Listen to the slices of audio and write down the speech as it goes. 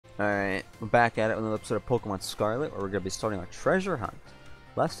Alright, we're back at it with another episode of Pokemon Scarlet, where we're going to be starting our treasure hunt.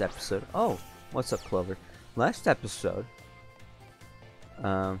 Last episode... Oh, what's up, Clover? Last episode...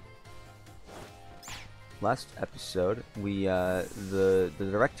 we, the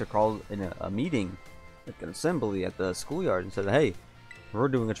director called in a meeting, like an assembly at the schoolyard, and said, hey, we're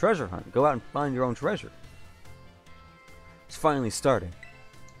doing a treasure hunt. Go out and find your own treasure. It's finally starting.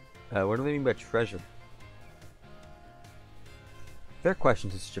 What do they mean by treasure? Fair question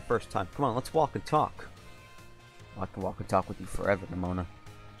since it's your first time. Come on, let's walk and talk. I can walk and talk with you forever, Nemona.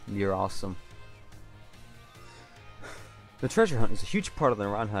 You're awesome. The treasure hunt is a huge part of the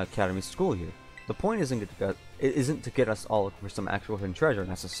Naranja Academy school year. The point isn't to get us all looking for some actual hidden treasure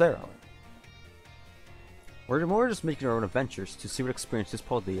necessarily. We're more just making our own adventures to see what experiences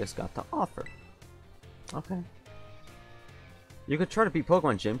Paldea's got to offer. Okay. You could try to beat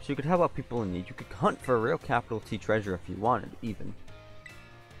Pokemon gyms, you could help out people in need, you could hunt for a real capital T treasure if you wanted, even.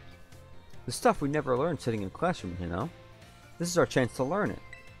 The stuff we never learned sitting in a classroom, you know? This is our chance to learn it.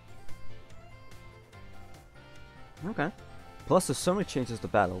 Okay. Plus, there's so many chances to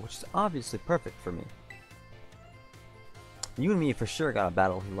battle, which is obviously perfect for me. You and me for sure got a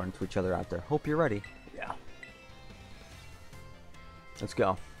battle if we run into each other out there. Hope you're ready. Yeah. Let's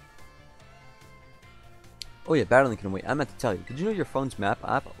go. Oh yeah, battling can wait. I meant to tell you. Did you know your phone's map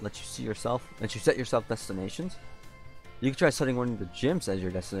app lets you set yourself destinations? You can try setting one of the gyms as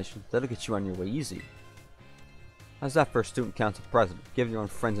your destination. That'll get you on your way easy. How's that for a student council president? Giving your own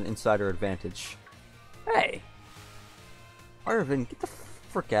friends an insider advantage. Hey! Arvin, get the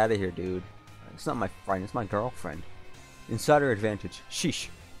frick out of here, dude. It's not my friend, it's my girlfriend. Insider advantage. Sheesh.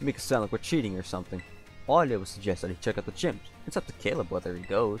 You make it sound like we're cheating or something. All I did was suggest that he check out the gyms. It's up to Caleb whether he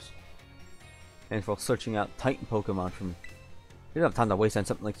goes. And for searching out Titan Pokemon from... You don't have time to waste on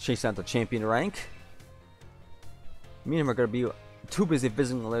something like chasing out the champion rank. Me and him are going to be too busy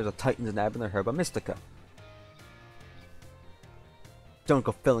visiting the lairs of Titans and nabbing their Herba Mystica. Don't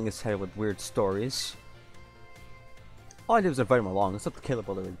go filling his head with weird stories. All I did was invite him along. It's up to Caleb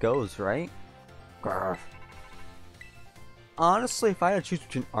whether he goes, right? Grr. Honestly, if I had to choose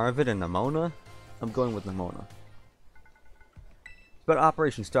between Arvid and Nemona, I'm going with Nemona. It's about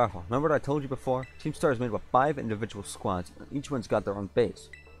Operation Starfall. Remember what I told you before? Team Star is made up of 5 individual squads, and each one's got their own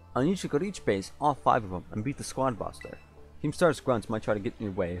base. I need you to go to each base, all 5 of them, and beat the squad boss there. Team Star's grunts might try to get in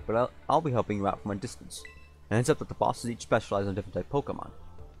your way, but I'll be helping you out from a distance. And it's up that the bosses each specialize in a different type Pokemon.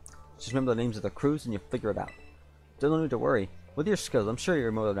 Just remember the names of the crews and you'll figure it out. Don't need to worry. With your skills, I'm sure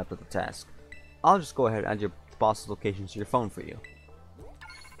you're more than up to the task. I'll just go ahead and add your boss's locations to your phone for you.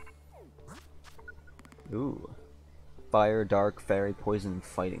 Ooh. Fire, Dark, Fairy, Poison, and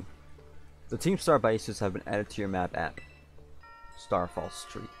Fighting. The Team Star bases have been added to your map app. Starfall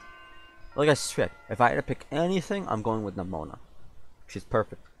Street. Like I said, if I had to pick anything, I'm going with Nemona. She's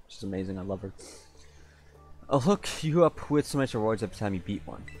perfect. She's amazing. I love her. I'll hook you up with some extra rewards every time you beat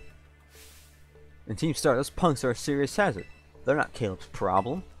one. In Team Star, those punks are a serious hazard. They're not Caleb's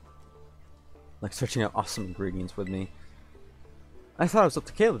problem. Like searching out awesome ingredients with me. I thought it was up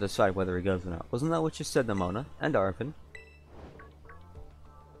to Caleb to decide whether he goes or not. Wasn't that what you said, Nemona? And Arvin?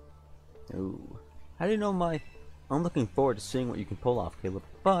 Ooh. How do you know my... I'm looking forward to seeing what you can pull off, Caleb.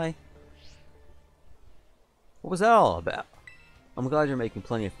 Bye. What was that all about? I'm glad you're making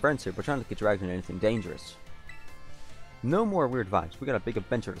plenty of friends here, but trying to get dragged into anything dangerous. No more weird vibes. We got a big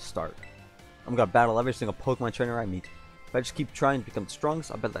adventure to start. I'm gonna battle every single Pokemon trainer I meet. If I just keep trying to become the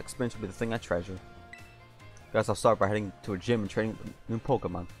strongest, I bet that experience will be the thing I treasure. Guess I'll start by heading to a gym and training with new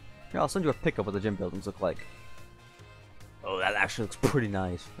Pokemon. Here, I'll send you a pic of what the gym buildings look like. Oh, that actually looks pretty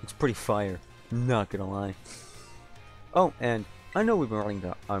nice. It's pretty fire. Not gonna lie. Oh, and I know we've been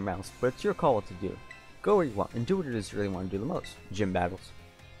running our mouths, but it's your call what to do. Go where you want and do what it is you really want to do the most. Gym battles.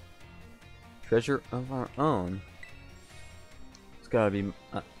 Treasure of our own. It's gotta be,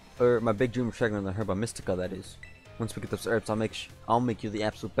 my big dream of checking the Herba Mystica, that is. Once we get those herbs, I'll make you the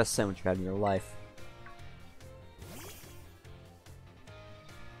absolute best sandwich you've had in your life.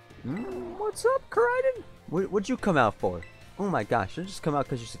 What's up, Cortondo? What'd you come out for? Oh my gosh, you just come out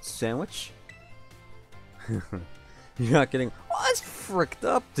because you said sandwich? You're not getting... Oh, that's fricked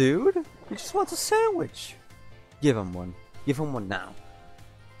up, dude. He just wants a sandwich. Give him one. Give him one now.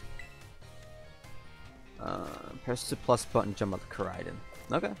 Press the plus button, jump out the Cortondo.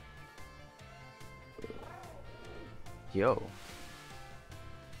 Okay. Yo,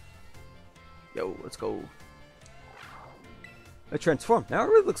 let's go. It transformed. Now it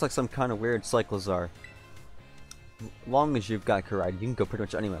really looks like some kind of weird Cyclizar. Long as you've got Cortondo, you can go pretty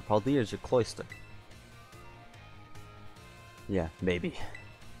much anywhere. Paldea is your cloister. Yeah, maybe.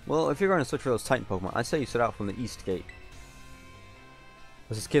 Well, if you're going to search for those Titan Pokemon, I say you set out from the East Gate.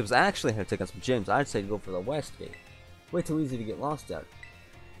 This kid was actually here to take on some gyms. I'd say go for the west gate. Way too easy to get lost at.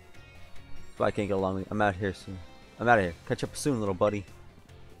 That's why I can't get along with you. I'm out here soon. I'm out of here. Catch up soon, little buddy.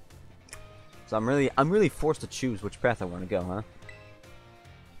 So I'm really forced to choose which path I want to go, huh?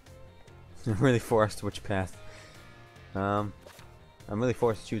 I'm really forced which path. I'm really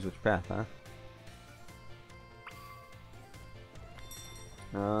forced to choose which path,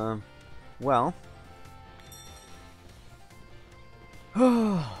 huh? Well.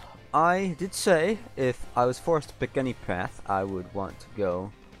 I did say if I was forced to pick any path, I would want to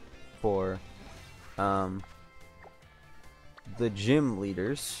go for, the gym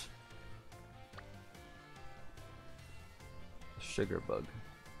leaders. Sugar bug.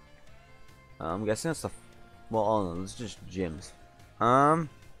 I'm guessing that's the. Well, oh no, it's just gyms.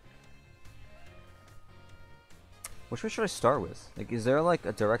 Which one should I start with? Like, is there like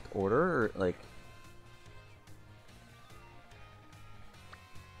a direct order or like?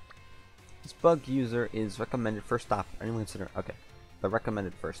 This bug user is recommended first stop. Anyone consider? Okay, the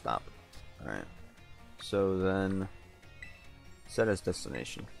recommended first stop. All right. So then, set as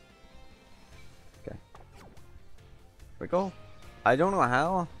destination. Okay. Here we go. I don't know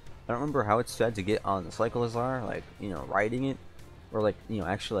how. I don't remember how it's said to get on the cyclizar, like, you know, riding it, or like, you know,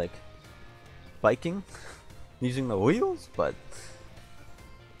 actually like biking using the wheels, but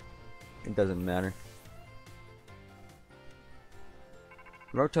it doesn't matter.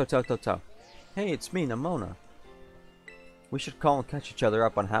 Roto-to-to-to. Hey, it's me, Nemona. We should call and catch each other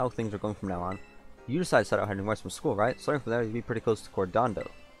up on how things are going from now on. You decided to set out heading west from school, right? Starting from there, you'd be pretty close to Cortondo.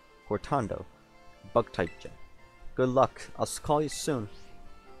 Bug type jet. Good luck. I'll call you soon.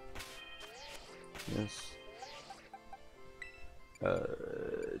 Yes.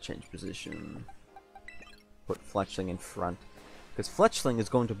 Change position. Put Fletchling in front. Because Fletchling is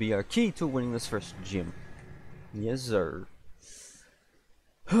going to be our key to winning this first gym. Yes, sir.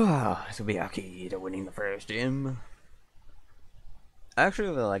 This will be our key to winning the first gym. I actually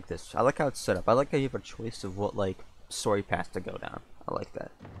really like this. I like how it's set up. I like how you have a choice of what, like, story path to go down. I like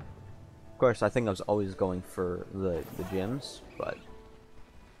that. Of course, I think I was always going for the gyms, but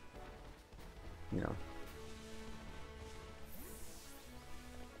you know.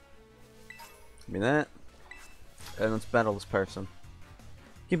 Give me that. And let's battle this person.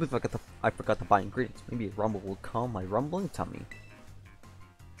 Can't believe I forgot to buy ingredients. Maybe a rumble will calm my rumbling tummy.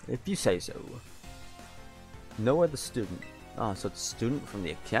 If you say so. Noah the student. Oh, so it's a student from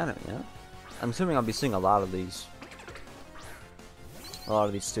the academy, yeah? I'm assuming I'll be seeing a lot of these. A lot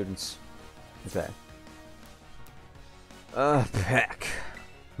of these students. Okay. Peck.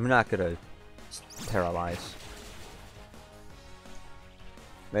 I'm not gonna paralyze.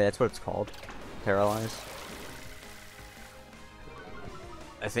 Wait, that's what it's called? Paralyze?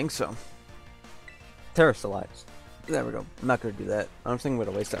 I think so. Terrorize. There we go. I'm not gonna do that. I don't think I'm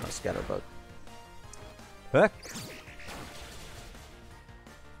gonna waste that on a scatterbug. Heck.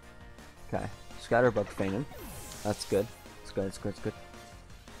 Okay. Scatterbug feigning. That's good. It's good, it's good, it's good.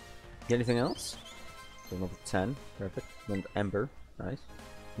 Get anything else? So level 10. Perfect. Then Ember. Nice.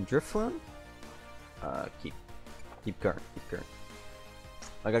 And Driftflown? Keep current. Keep current.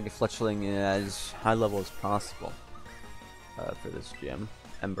 I gotta get Fletchling as high level as possible. For this gym.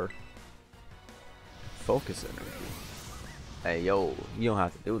 Ember. Focus energy. Hey, yo. You don't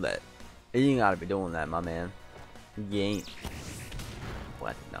have to do that. You ain't gotta be doing that, my man. You ain't.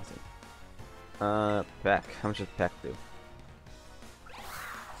 What? Nothing. Peck. How much does Peck do?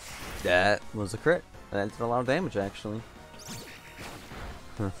 That was a crit. That did a lot of damage, actually.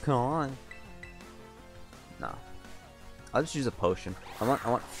 Come on. No. I'll just use a potion. I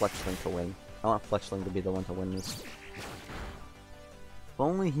want Fletchling to win. I want Fletchling to be the one to win this. If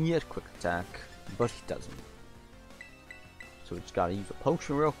only he had quick attack, but he doesn't. So we just gotta use a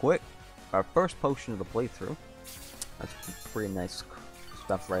potion real quick. Our first potion of the playthrough. That's pretty nice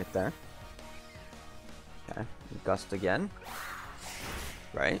stuff right there. Okay, Gust again.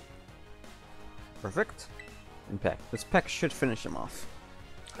 Right. Perfect. And Peck. This Peck should finish him off.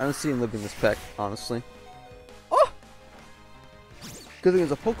 I don't see him living this Peck, honestly. Oh! Good thing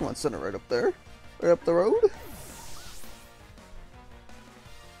there's a Pokemon Center right up there. Right up the road.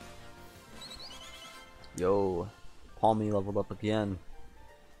 Yo. Palmy leveled up again.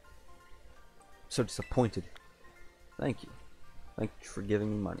 So disappointed. Thank you. Thank you for giving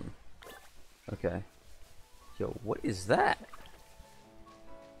me money. Okay. Yo, what is that?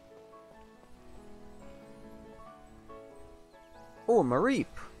 Oh, a Mareep.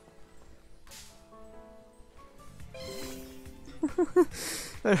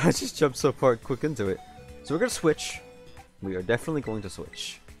 I just jumped so far quick into it. So we're gonna switch. We are definitely going to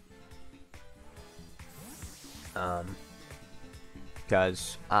switch.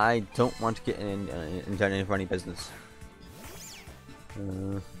 because I don't want to get into any funny business.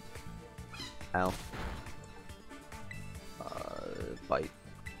 Ow. Bite.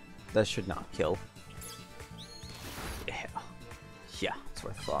 That should not kill. Yeah. Yeah, that's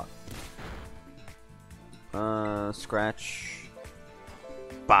what I thought. Scratch.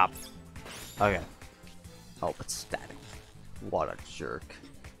 Bop. Okay. Oh, it's static. What a jerk.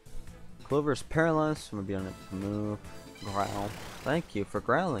 Clover's paralyzed. I'm gonna be on a move. Growl. Thank you for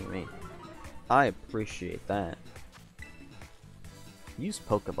growling me. I appreciate that. Use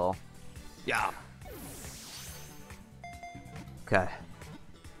Pokeball. Yeah. Okay.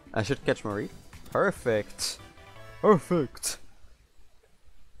 I should catch Marie. Perfect. Perfect.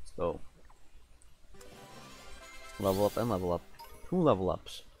 Let's go. Level up and level up. 2 level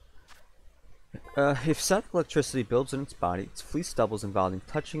ups. If static electricity builds in its body, its fleece doubles and volume.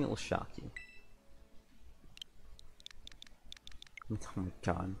 Touching it will shock you. Oh my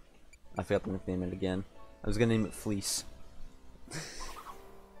god. I forgot to name it again. I was gonna name it Fleece.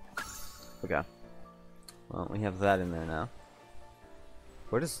 Okay. Well, we have that in there now.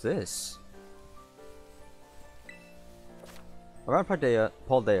 What is this? Around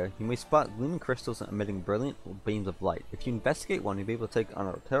Paldea, you may spot gleaming crystals emitting brilliant beams of light. If you investigate one, you'll be able to take on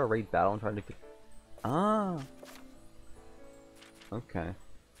a terror raid battle and try to... Ah! Okay.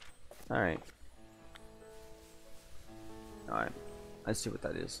 Alright. Alright. I see what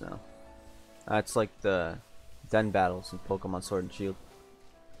that is now. It's like the den battles in Pokemon Sword and Shield.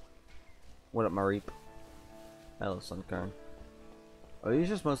 What up, Mareep? Hello, Sunkarn. Are these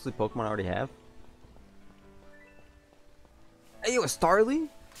just mostly Pokemon I already have? Hey, you a Starly?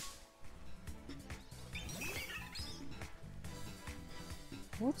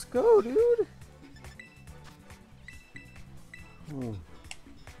 Let's go, dude. Ooh.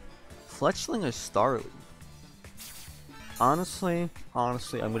 Fletchling or Starly? Honestly, I'm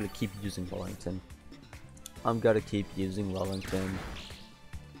gonna keep using Wellington. I'm gonna keep using Wellington.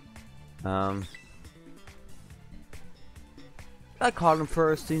 I caught him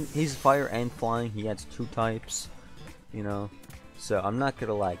first. He's fire and flying. He has 2 types, you know. So I'm not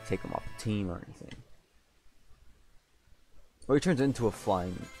gonna like take him off the team or anything. Or he turns into a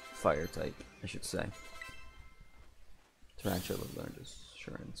flying fire type, I should say. Tarantula learned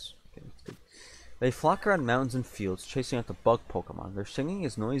assurance. Okay, that's good. They flock around mountains and fields, chasing out the bug Pokemon. Their singing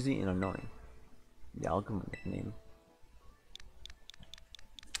is noisy and annoying. Yeah, I'll give him a nickname.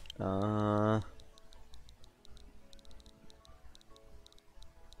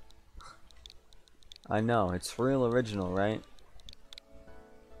 I know, it's real original, right?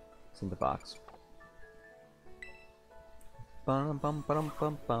 It's in the box. Bum bum bum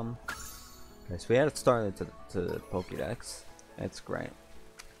bum bum. Okay, so we added Scarlet to the Pokédex. That's great.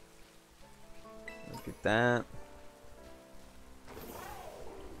 Look at that.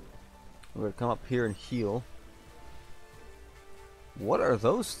 We're gonna come up here and heal. What are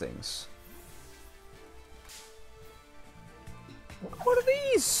those things? What are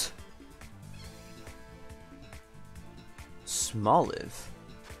these? Smoliv.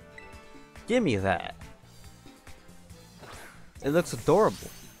 Give me that. It looks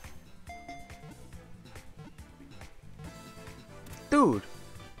adorable. Dude.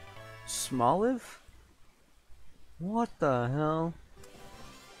 Smoliv? What the hell?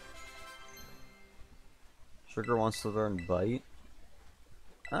 Sugar wants to learn Bite.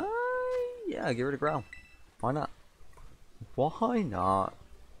 Yeah, give it a growl. Why not? Why not?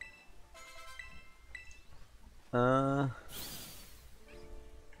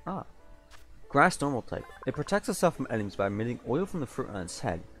 Grass normal type. It protects itself from enemies by emitting oil from the fruit on its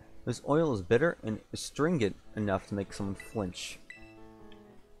head. This oil is bitter and astringent enough to make someone flinch.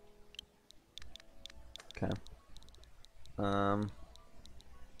 Okay.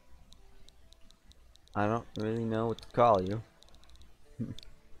 I don't really know what to call you.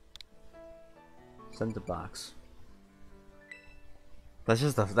 Send the box. That's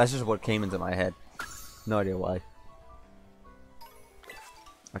just what came into my head. No idea why.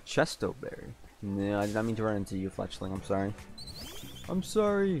 A Chesto Berry. No, I did not mean to run into you, Fletchling. I'm sorry. I'm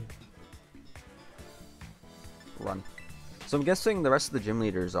sorry. Run. So I'm guessing the rest of the gym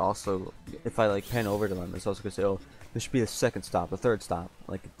leaders also, if I like pan over to them, it's also gonna say, oh, this should be the second stop, the third stop,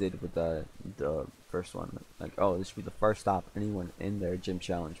 like it did with the first one. Like, oh, this should be the first stop anyone in their gym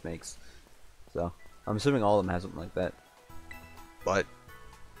challenge makes. So I'm assuming all of them has something like that. But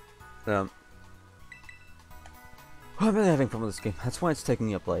I'm really having fun with this game. That's why it's taking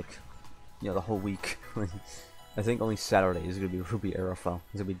me up like, you know, the whole week. I think only Saturday is gonna be Ruby Aerofell.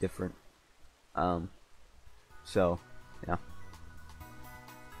 It's gonna be different. So yeah.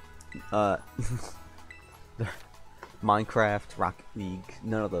 Minecraft, Rocket League,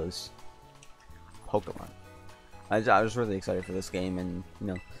 none of those. Pokemon. I was really excited for this game, and you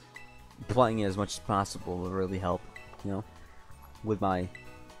know, playing it as much as possible will really help. You know, with my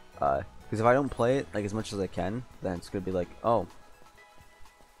because if I don't play it like as much as I can, then it's gonna be like, oh,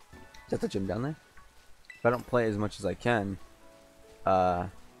 is that the gym down there? If I don't play it as much as I can, how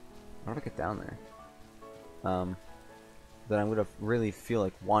do I get down there? Then I'm gonna really feel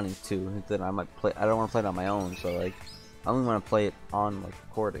like wanting to. Then I might play. I don't want to play it on my own, so like, I only want to play it on like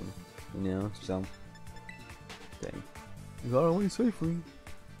recording. You know, so. Dang. You got away safely.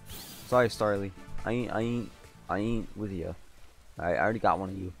 Sorry, Starly. I ain't with you. I already got one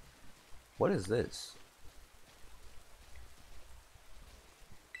of you. What is this?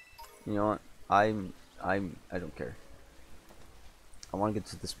 You know what? I don't care. I want to get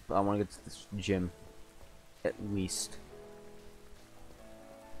to this. I want to get to this gym, at least.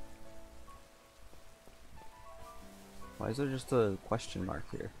 Why is there just a question mark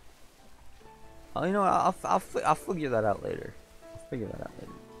here? Oh, you know what? I'll figure that out later. I'll figure that out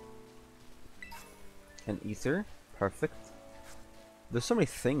later. An ether, perfect. There's so many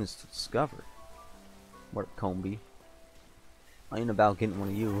things to discover. What up, Combi? I ain't about getting one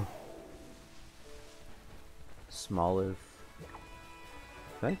of you. Smoliv.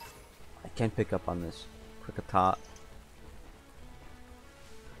 Okay. I can pick up on this. Kricketot.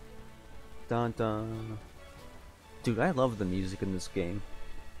 Dun dun. Dude, I love the music in this game.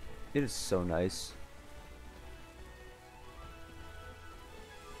 It is so nice.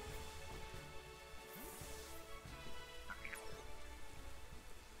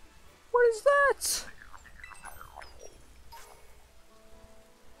 What is that?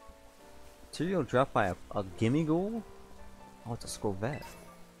 Material dropped by a gimme ghoul? Oh, it's a Scorvette.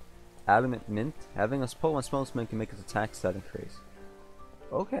 Adamant Mint. Having a Pokemon Spokesman can make its attack stat increase.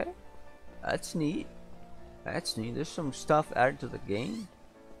 Okay. That's neat. That's neat. There's some stuff added to the game.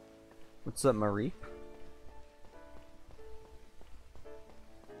 What's up, Mareep?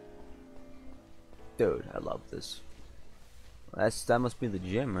 Dude, I love this. That must be the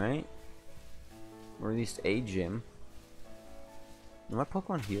gym, right? Or at least a gym. Are my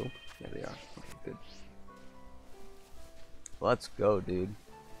Pokemon healed? Yeah, they are. Okay, good. Let's go, dude.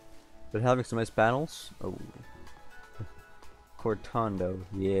 But having some nice battles. Oh, Cortondo.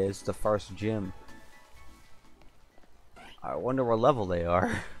 Yeah, it's the first gym. I wonder what level they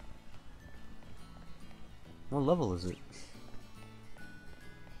are. What level is it?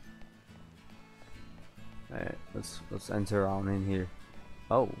 Alright, let's enter on in here.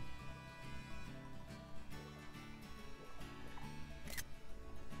 Oh.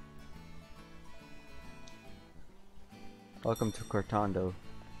 Welcome to Cortondo.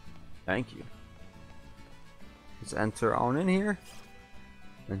 Thank you. Let's enter on in here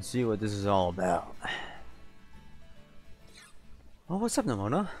and see what this is all about. Oh, what's up,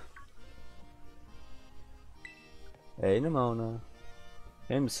 Nemona? Hey, Nemona.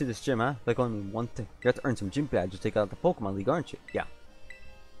 Came to see this gym, huh? Like only one thing. You have to earn some gym badges to take out the Pokemon League, aren't you? Yeah.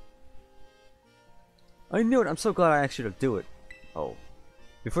 I knew it. I'm so glad I asked you to do it. Oh.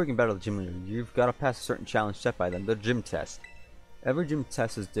 Before you can battle the gym leader, you've got to pass a certain challenge set by them, the gym test. Every gym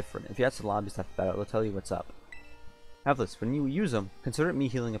test is different. If you ask the lobbies to battle, they'll tell you what's up. Have this. When you use them, consider me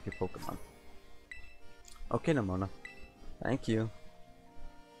healing up your Pokemon. Okay, Nemona. Thank you.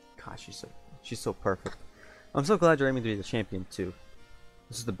 Gosh, she's so perfect. I'm so glad you're aiming to be the champion too.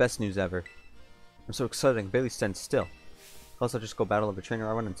 This is the best news ever. I'm so excited I can barely stand still. Else I'll just go battle every trainer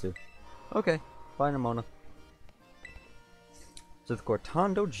I run into. Okay, bye, Nemona. To the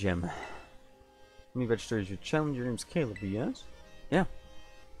Cortondo gym. Let me register as your challenge. Your name's Caleb, yes? Yeah.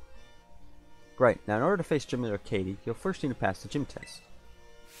 Right, now in order to face Gym Leader Katie, you'll first need to pass the gym test.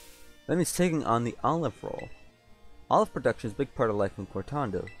 That means taking on the olive role. Olive production is a big part of life in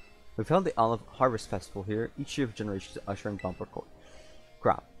Cortondo. We've held the Olive Harvest Festival here each year for generations, ushering bumper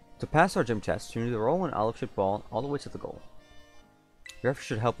crop. To pass our gym test, you need to roll an olive-shaped ball all the way to the goal. Your efforts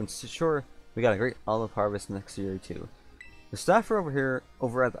should help ensure we got a great olive harvest next year too. The staff are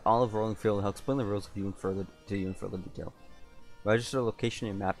over at the olive rolling field to help explain the rules to you in further detail. Register the location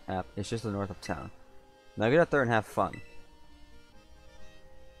in your map app. It's just the north of town. Now get out there and have fun.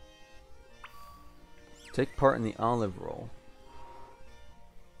 Take part in the olive roll.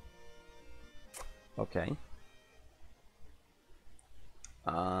 Okay.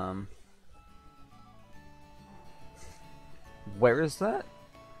 Where is that?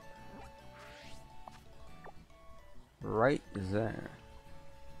 Right there.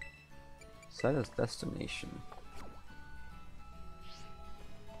 Set as destination.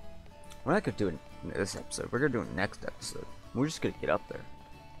 We're not gonna do it in this episode. We're gonna do it next episode. We're just gonna get up there.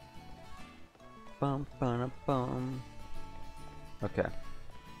 Bum, bum, bum. Okay.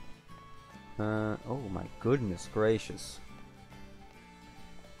 Oh my goodness gracious.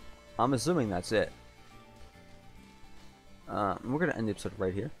 I'm assuming that's it. We're gonna end the episode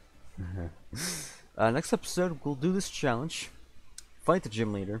right here. Next episode, we'll do this challenge, fight the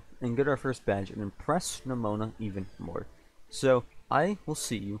gym leader, and get our first badge, and impress Nemona even more. So, I will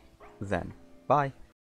see you then. Bye.